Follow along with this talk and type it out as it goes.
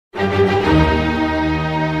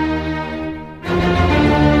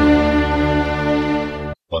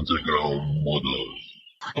underground models.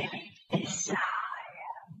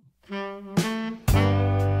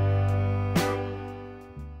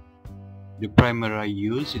 The primer I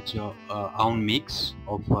use is a own mix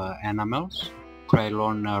of enamels,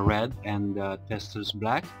 Krylon red and Testers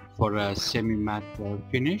black for a semi-matte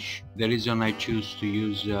finish. The reason I choose to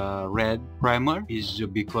use red primer is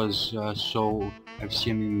because so I've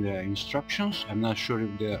seen in the instructions. I'm not sure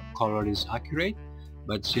if the color is accurate,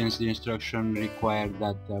 but since the instruction required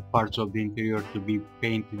that parts of the interior to be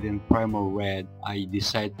painted in primer red, I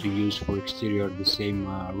decided to use for exterior the same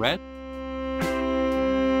red.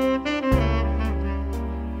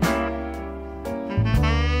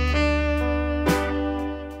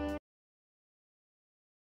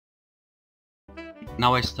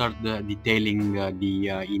 Now I start detailing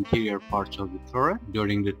the interior parts of the turret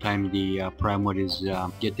during the time the primer is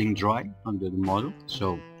getting dry under the model.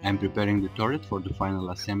 So I'm preparing the turret for the final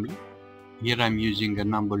assembly. Here I'm using a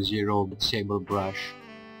number 0 sable brush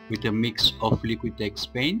with a mix of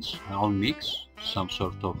Liquitex paints, my own mix, some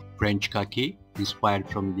sort of French khaki inspired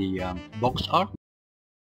from the box art.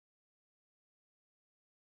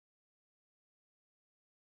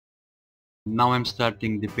 Now I'm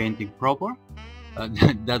starting the painting proper.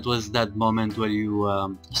 That was that moment where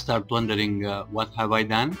you start wondering what have I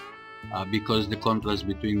done, because the contrast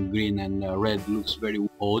between green and red looks very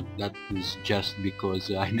odd. That is just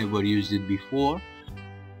because I never used it before.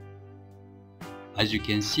 As you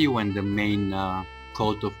can see, when the main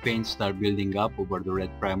coat of paint start building up over the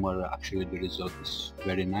red primer, actually the result is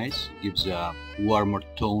very nice. It gives a warmer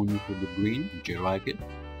tone to the green, which I like it.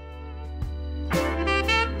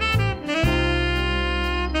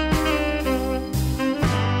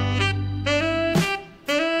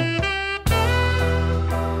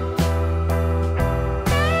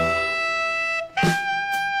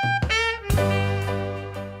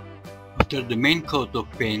 After the main coat of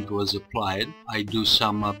paint was applied, I do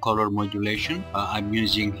some color modulation. I'm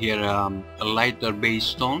using here a lighter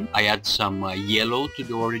base tone. I add some yellow to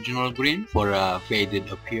the original green for a faded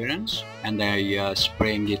appearance, and I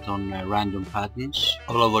spraying it on random patterns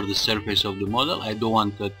all over the surface of the model. I don't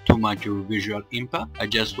want too much of a visual impact. I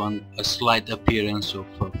just want a slight appearance of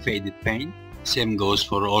faded paint. Same goes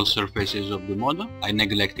for all surfaces of the model. I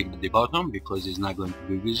neglected the bottom because it's not going to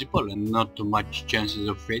be visible and not too much chances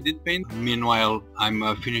of faded paint. Meanwhile, I'm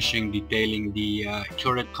finishing detailing the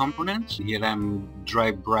turret components. Here I'm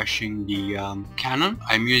dry brushing the cannon.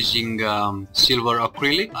 I'm using silver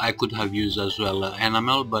acrylic. I could have used as well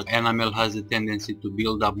enamel, but enamel has a tendency to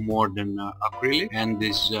build up more than acrylic, and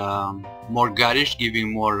this more garish,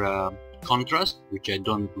 giving more contrast, which I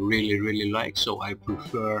don't really like. So I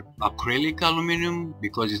prefer acrylic aluminum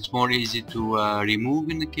because it's more easy to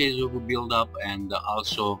remove in the case of a build-up, and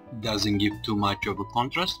also doesn't give too much of a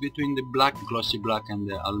contrast between the black, glossy black, and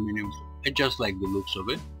the aluminum. I just like the looks of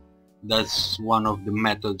it. That's one of the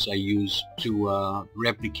methods I use to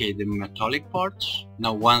replicate the metallic parts.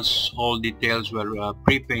 Now once all details were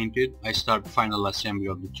pre-painted, I start final assembly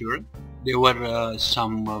of the turret. There were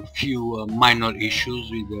some few minor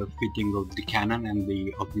issues with the fitting of the cannon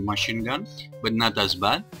and of the machine gun, but not as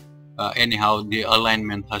bad. Anyhow, the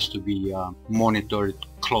alignment has to be monitored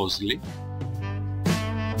closely.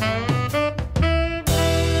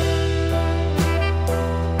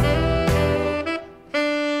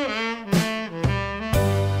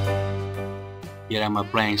 Here I'm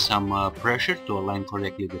applying some pressure to align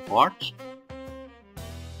correctly the parts.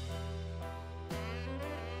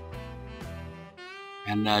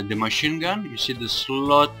 And the machine gun, you see the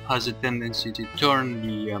slot has a tendency to turn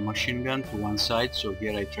the machine gun to one side, so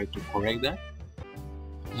here I try to correct that.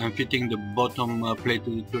 I'm fitting the bottom plate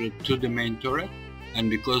of the turret to the main turret, and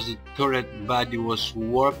because the turret body was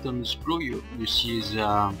warped on the sprue, you see is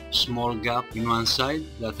a small gap in one side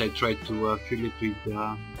that I try to fill it with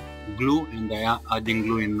glue, and I am adding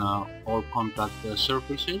glue in all contact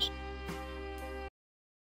surfaces.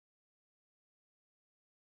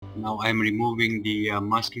 Now I'm removing the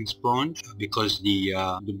masking sponge because the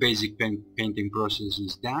basic painting process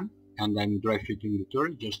is done, and I'm dry fitting the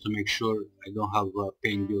turret just to make sure I don't have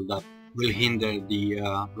paint build-up will hinder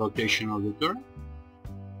the rotation of the turret.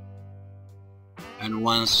 And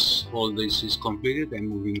once all this is completed, I'm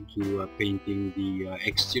moving to painting the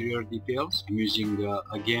exterior details. I'm using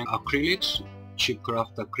again acrylics, cheap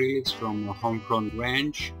craft acrylics from Homefront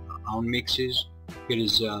range, own mixes. Here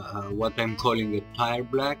is what I'm calling a tire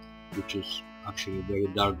black, which is actually very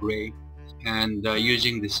dark gray. and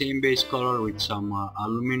using the same base color with some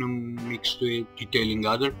aluminum mixed to it, detailing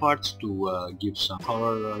other parts to give some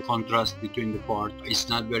color contrast between the parts. It's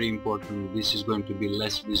not very important. This is going to be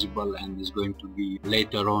less visible and is going to be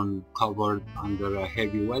later on covered under a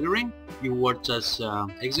heavy weathering. Few words as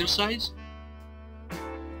exercise.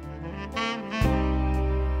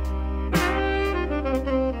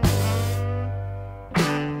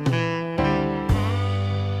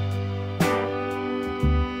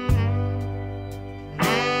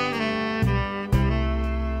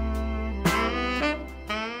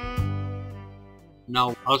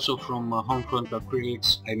 Now also from home front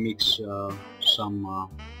acrylics I mix some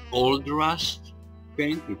old rust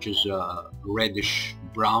paint, which is reddish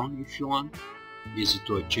brown if you want, easy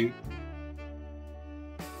to achieve.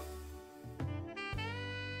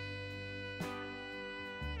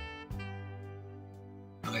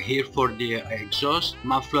 Here for the exhaust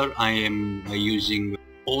muffler I am using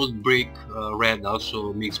old brick red,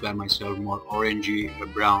 also mixed by myself, more orangey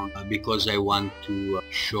brown, because I want to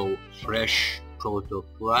show fresh coat of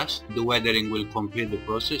rust. The weathering will complete the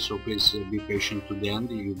process, so please be patient to the end.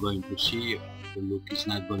 You're going to see the look is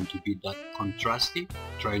not going to be that contrasty.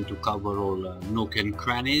 Trying to cover all nook and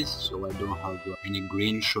crannies so I don't have any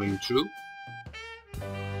green showing through.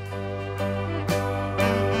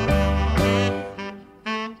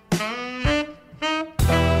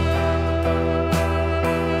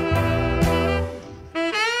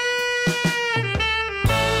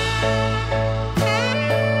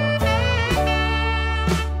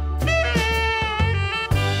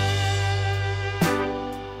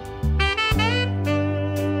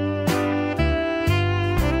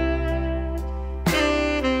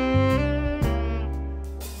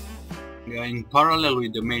 In parallel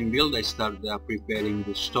with the main build I started preparing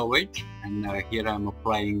the stowage, and here I'm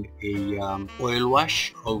applying a oil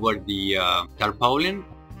wash over the tarpaulin.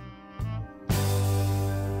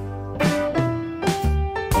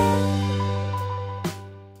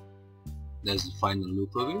 That's the final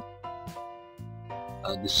look of it.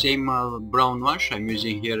 The same brown wash, I'm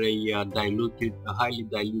using here a highly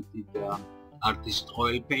diluted artist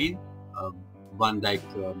oil paint, Van Dyke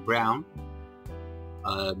brown.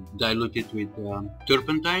 Dilute it with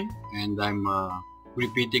turpentine, and I'm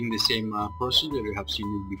repeating the same procedure. You have seen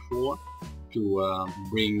it before to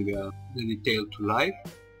bring the detail to life.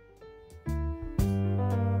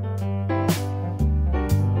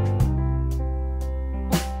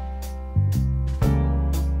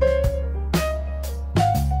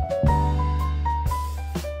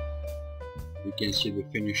 You can see the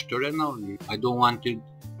finished turret now. I don't want it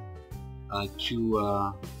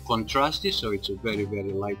too contrasty, so it's a very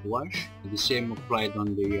light wash. The same applied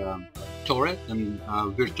on the turret and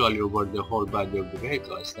virtually over the whole body of the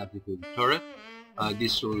vehicle. I started with the turret.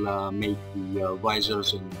 This will make the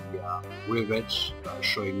visors and the rivets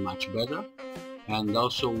showing much better, and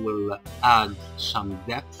also will add some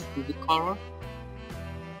depth to the color.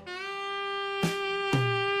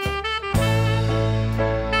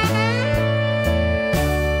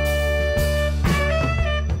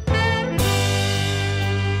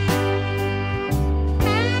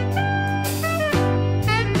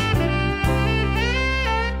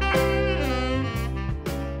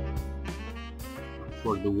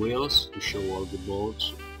 For the wheels, to show all the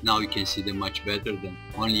bolts. Now you can see them much better than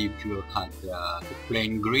only if you had the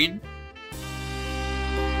plain green.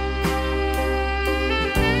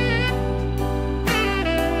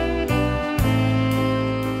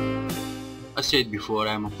 As I said before,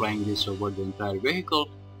 I'm applying this over the entire vehicle.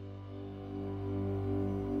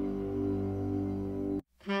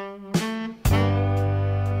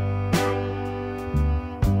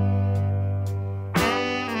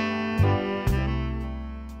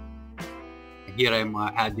 Here I'm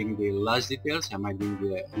adding the last details. I'm adding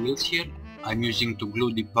the wheels here. I'm using to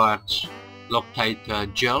glue the parts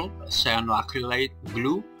Loctite gel cyanoacrylate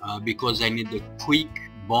glue because I need a quick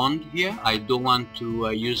bond here. I don't want to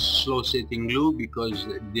use slow setting glue because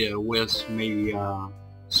the wheels may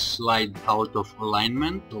slide out of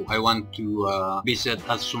alignment, so I want to be set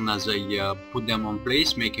as soon as I put them on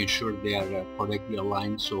place, making sure they are correctly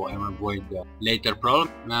aligned so I avoid later problem.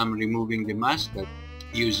 I'm removing the mask.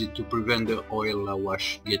 Use it to prevent the oil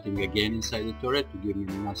wash getting again inside the turret to give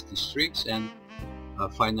me nasty streaks, and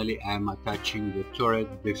finally I am attaching the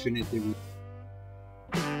turret definitively.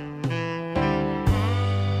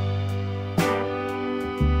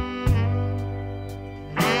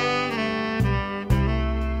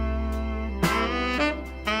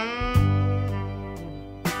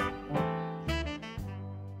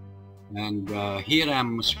 And here I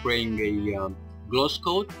am spraying a gloss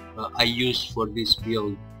coat. I used for this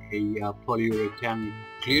build a polyurethane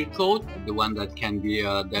clear coat, the one that can be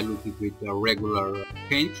diluted with a regular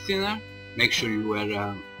paint thinner. Make sure you wear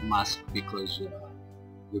a mask because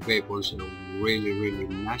the vapors are really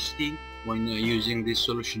nasty when using this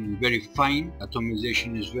solution. Very fine,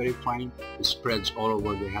 atomization is very fine, it spreads all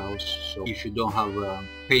over the house. So if you don't have a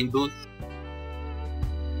paint booth,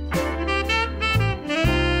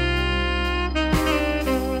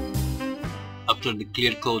 after the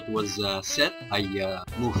clear coat was set, I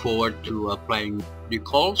move forward to applying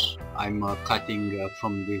decals. I'm cutting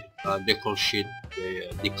from the decal sheet the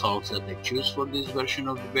decals that I choose for this version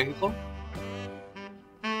of the vehicle.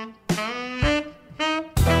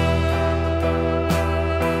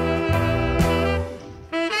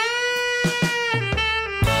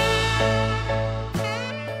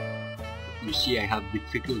 You see, I have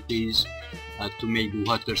difficulties to make the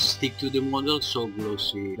water stick to the model, so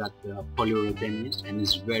glossy that polyurethane is, and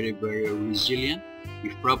is very resilient.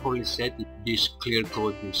 If properly set, this clear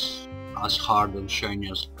coat is as hard and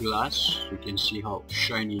shiny as glass. You can see how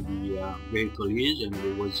shiny the vehicle is, and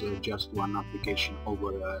there was just one application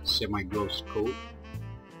over a semi-gloss coat.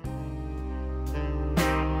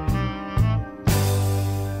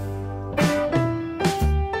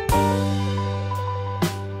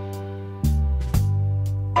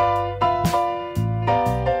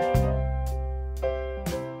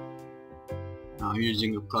 I'm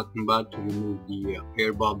using a cotton bud to remove the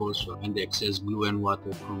air bubbles and the excess glue and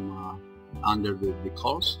water from under the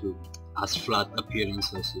decals to as flat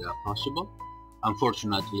appearance as possible.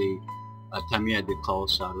 Unfortunately, Tamiya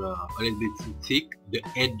decals are a little bit too thick. The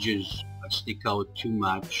edges stick out too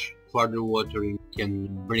much. Further watering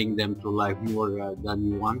can bring them to life more than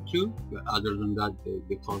you want to. But other than that, the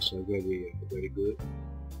decals are very good.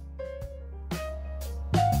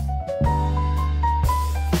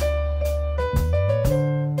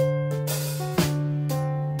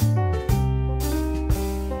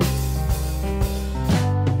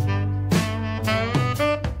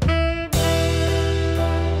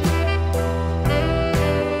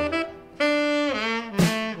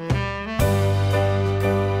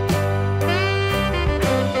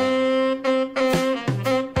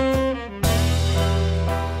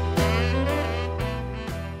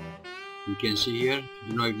 You can see here, I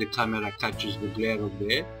don't know if the camera catches the glare of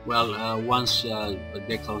the air. Well, once the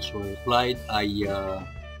decals were applied, I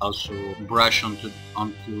also brush onto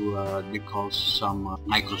decals some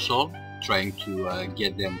microsol, trying to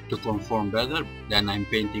get them to conform better. Then I'm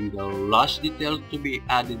painting the last detail to be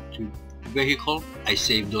added to the vehicle. I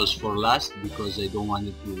save those for last because I don't want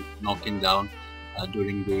it to knock it down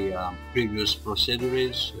during the previous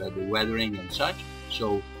procedures, the weathering and such.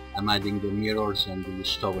 So I'm adding the mirrors and the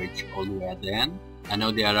stowage all the way at the end. I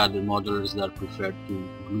know there are other modelers that prefer to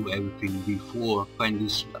glue everything before. I find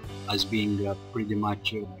this as being pretty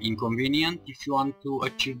much inconvenient if you want to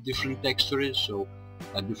achieve different textures, so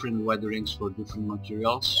different weatherings for different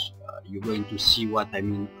materials. You're going to see what I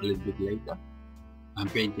mean a little bit later. I'm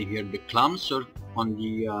painting here the clamps on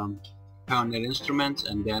the Panhard instruments,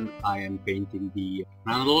 and then I am painting the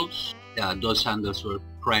handles. Those handles were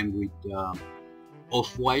primed with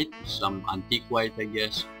off-white, some antique white I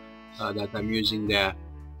guess, that I'm using there,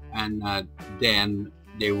 and then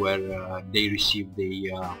they received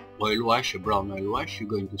a oil wash, a brown oil wash. You're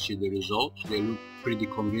going to see the results. They look pretty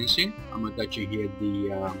convincing. I'm attaching here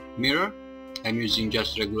the mirror. I'm using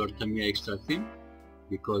just regular Tamiya extra thin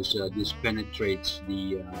because this penetrates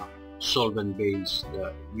the solvent-based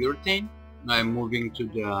urethane. Now I'm moving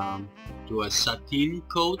to a satin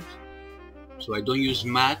coat. So I don't use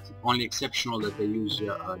matte, only exceptional that I use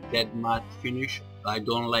a dead matte finish. I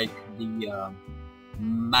don't like the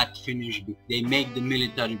matte finish. They make the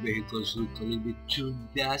military vehicles look a little bit too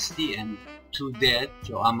dusty and too dead.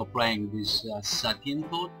 So I'm applying this satin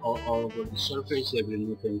coat all over the surface, every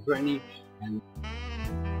nook and cranny. And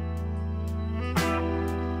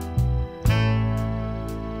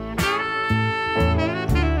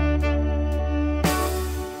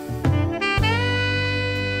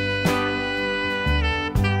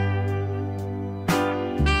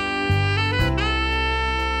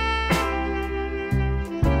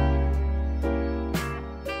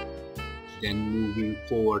then moving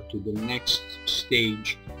forward to the next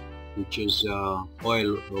stage, which is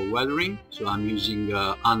oil weathering. So I'm using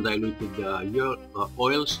undiluted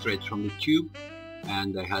oil straight from the tube,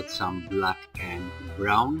 and I had some black and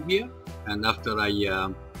brown here. And after I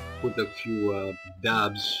put a few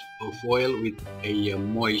dabs of oil with a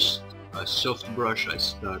moist soft brush, I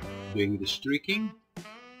start doing the streaking.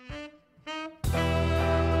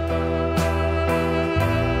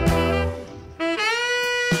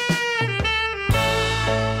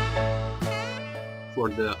 For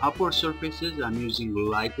the upper surfaces, I'm using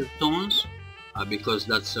lighter tones because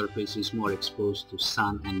that surface is more exposed to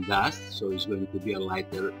sun and dust, so it's going to be a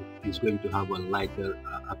lighter. It's going to have a lighter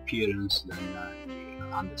appearance than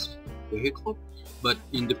the underside vehicle. But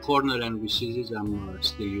in the corner and recesses, I'm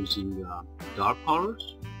still using dark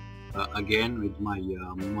colors. Again, with my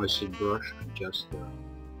moisture brush, I just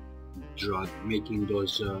drag, making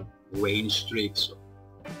those rain streaks,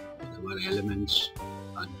 whatever elements,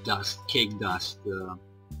 dust, cake dust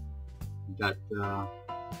that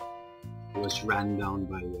was ran down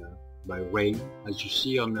by rain. As you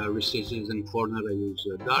see on the recesses and corner, I use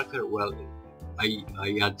darker. Well,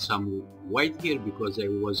 I add some white here because I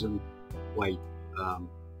wasn't quite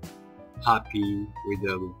happy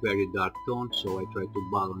with a very dark tone, so I try to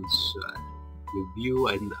balance the view.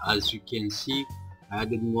 And as you can see, I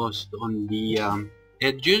added most on the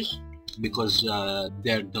edges because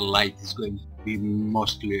there the light is going to be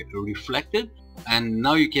mostly reflected. And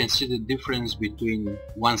now you can see the difference between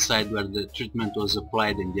one side where the treatment was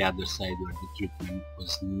applied and the other side where the treatment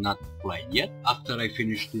was not applied yet. After I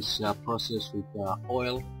finish this process with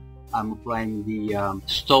oil, I'm applying the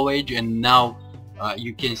stowage, and now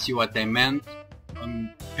you can see what I meant.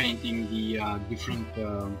 I'm painting the different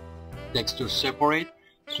textures separate.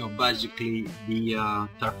 So basically the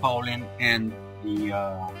tarpaulin and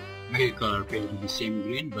the vehicle are painted the same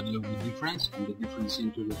green, but look the difference, and the difference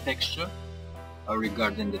into the texture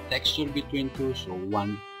regarding the texture between two. So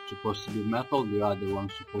one supposed to be metal, the other one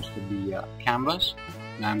supposed to be canvas.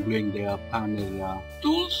 Now I'm doing the panel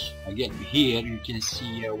tools. Again, here you can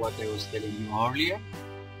see what I was telling you earlier.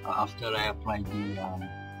 After I applied the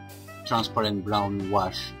transparent brown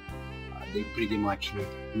wash, they pretty much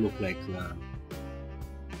look like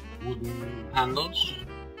wooden handles.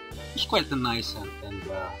 It's quite a nice and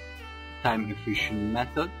time efficient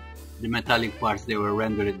method. The metallic parts, they were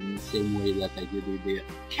rendered in the same way that I did with the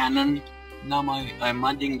Canon. Now I'm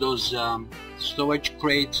adding those storage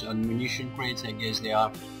crates and munition crates, I guess they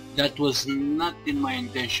are. That was not in my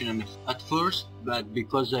intention at first, but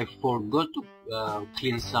because I forgot to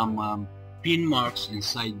clean some pin marks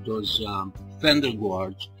inside those fender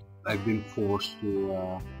guards, I've been forced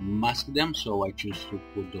to mask them, so I choose to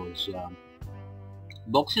put those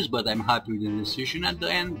boxes. But I'm happy with the decision at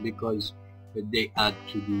the end because they add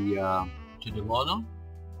to the model.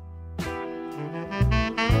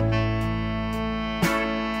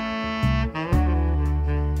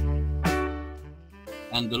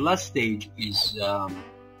 And the last stage is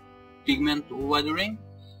pigment weathering.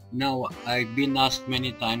 Now, I've been asked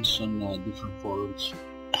many times on different forums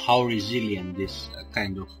how resilient this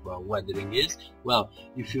kind of weathering is. Well,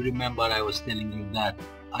 if you remember, I was telling you that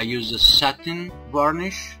I use a satin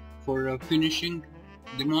varnish for finishing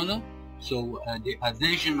the model. So the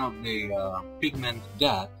adhesion of the pigment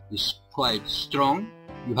that is quite strong.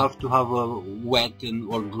 You have to have a wet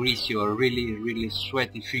or greasy or really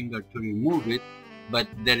sweaty finger to remove it. But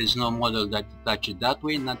there is no model that you touch it that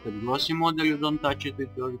way. Not a glossy model, you don't touch it with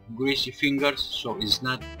your greasy fingers. So it's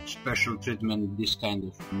not special treatment this kind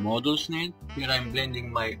of models need. Here I'm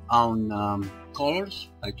blending my own colors.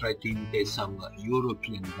 I try to imitate some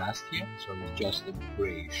European dust here. So it's just a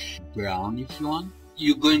grayish brown if you want.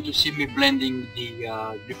 You're going to see me blending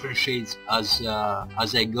the different shades as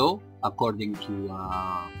I go, according to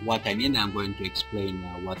what I need. I'm going to explain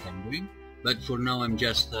what I'm doing. But for now, I'm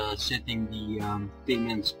just setting the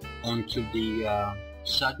pigments onto the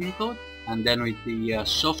satin coat, and then with the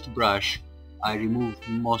soft brush, I remove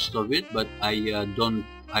most of it. But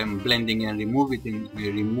I'm blending and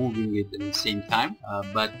removing it at the same time,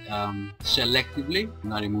 but selectively,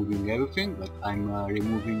 not removing everything, but I'm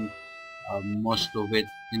removing most of it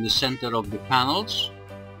in the center of the panels,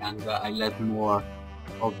 and I left more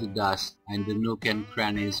of the dust and the nook and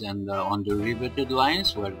crannies and on the riveted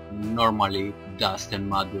lines where normally dust and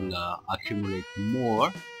mud will accumulate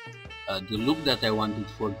more. The look that I wanted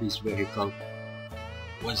for this vehicle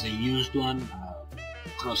was a used one,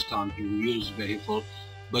 cross-country used vehicle,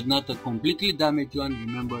 but not a completely damaged one.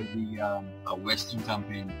 Remember, the Western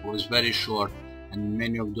campaign was very short, and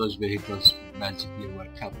many of those vehicles basically were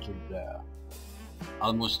captured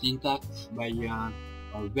almost intact by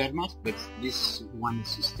Wehrmacht, but this one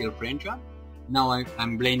is still French one. Now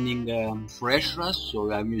I'm blending fresh rust,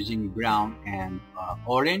 so I'm using brown and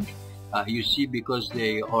orange. You see, because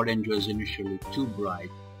the orange was initially too bright,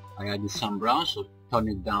 I added some brown, so tone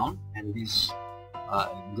it down, and this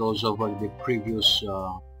goes over the previous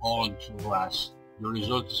old rust. The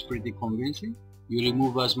result is pretty convincing. You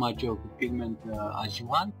remove as much of the pigment as you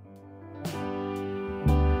want.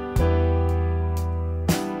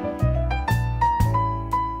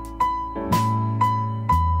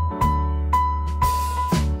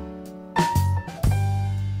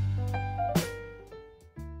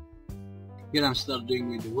 Here I'm starting doing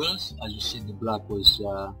with the wheels. As you see, the black was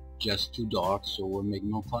just too dark, so we'll make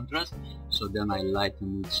no contrast. So then I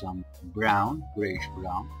lighten with some brown, grayish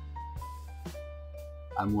brown.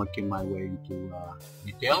 I'm working my way into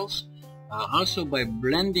details. Also, by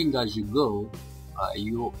blending as you go,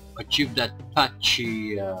 you achieve that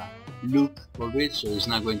patchy look of it. So it's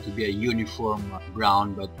not going to be a uniform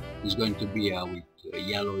brown, but it's going to be with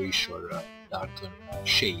yellowish or darker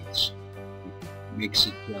shades. Makes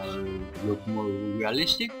it look more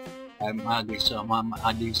realistic. I'm adding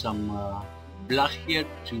some black here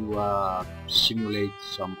to simulate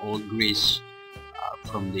some old grease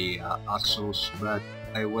from the axles, but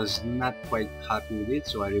I was not quite happy with it,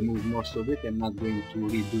 so I removed most of it. I'm not going to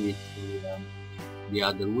redo it to the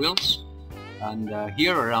other wheels. And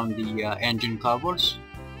here around the engine covers,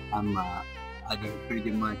 I'm adding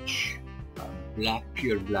pretty much black,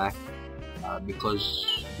 pure black,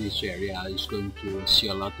 because this area is going to see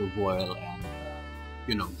a lot of oil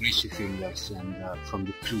and greasy fingers and from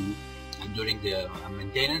the crew during the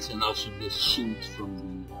maintenance, and also the soot from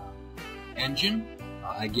the engine.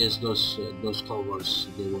 I guess those covers,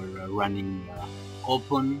 they were running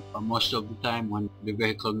open most of the time when the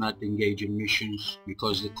vehicle not engaged in missions,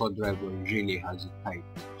 because the co-driver really has a tight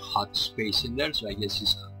hot space in there. So I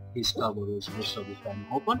guess his cover was most of the time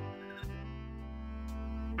open.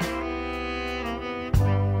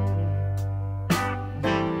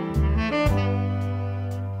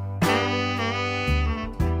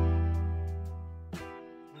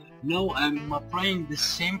 Now I'm applying the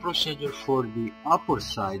same procedure for the upper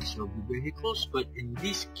sides of the vehicles, but in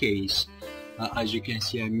this case, as you can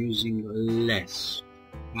see, I'm using less,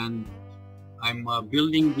 and I'm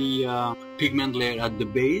building the pigment layer at the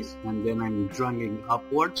base, and then I'm dragging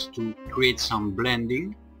upwards to create some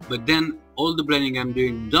blending. But then all the blending I'm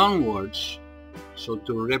doing downwards, so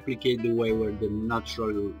to replicate the way where the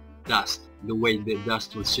natural dust, the way the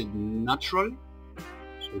dust will sit naturally.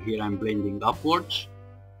 So here I'm blending upwards.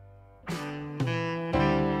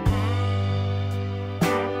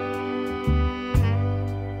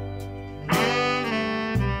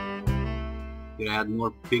 Here I add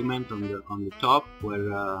more pigment on the top, where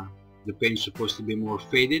the paint is supposed to be more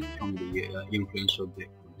faded from the influence of the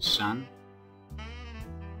sun.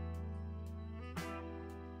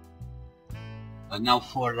 Now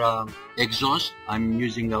for exhaust, I'm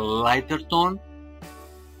using a lighter tone.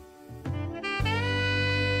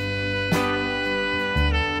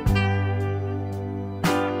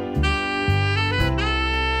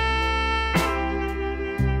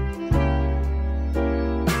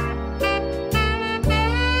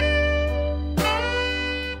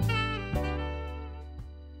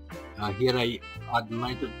 Here I add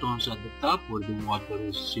lighter tones at the top, where the water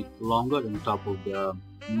will sit longer on top of the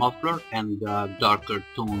muffler, and darker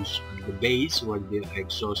tones at the base, where the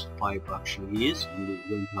exhaust pipe actually is, and it's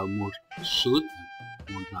going to have more soot,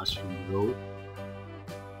 more dust from the road.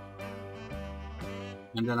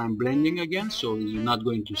 And then I'm blending again, so you're not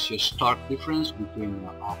going to see a stark difference between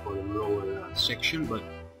the upper and lower section, but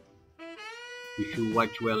if you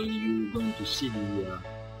watch well, you're going to see the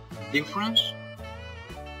difference.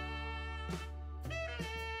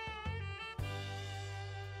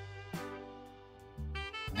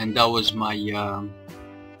 And that was my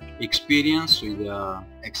experience with the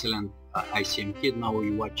excellent ICM kit. Now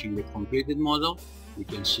we're watching the completed model. You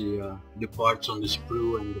can see the parts on the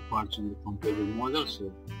sprue and the parts on the completed model, so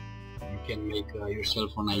you can make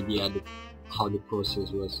yourself an idea of how the process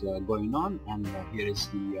was going on. And here is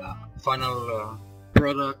the final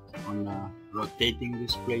product on a rotating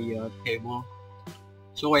display table.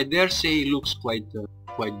 So I dare say it looks quite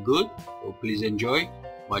good. So please enjoy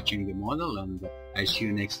watching the model, and I see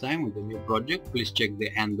you next time with a new project. Please check the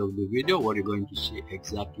end of the video, where you're going to see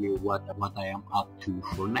exactly what I am up to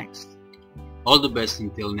for next. All the best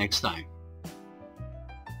until next time.